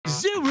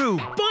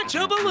Zuru Bunch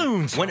of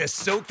Balloons. Want to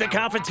soak the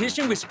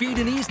competition with speed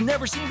and ease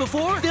never seen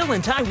before? Fill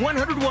and tie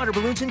 100 water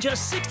balloons in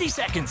just 60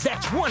 seconds.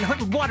 That's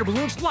 100 water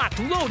balloons locked,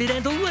 loaded,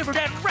 and delivered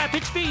at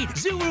rapid speed.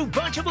 Zuru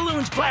Bunch of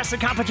Balloons blast the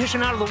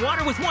competition out of the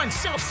water with one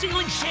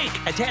self-sealing shake.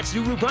 Attach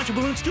Zuru Bunch of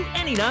Balloons to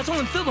any nozzle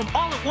and fill them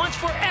all at once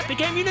for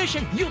epic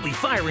ammunition. You'll be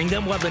firing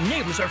them while the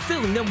neighbors are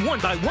filling them one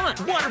by one.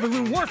 Water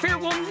balloon warfare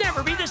will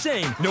never be the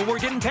same. No more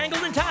getting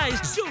tangled in ties.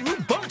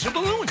 Zuru Bunch of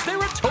Balloons.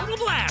 They're a total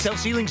blast.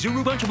 Self-sealing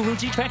Zuru Bunch of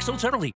Balloons, each pack sold separately.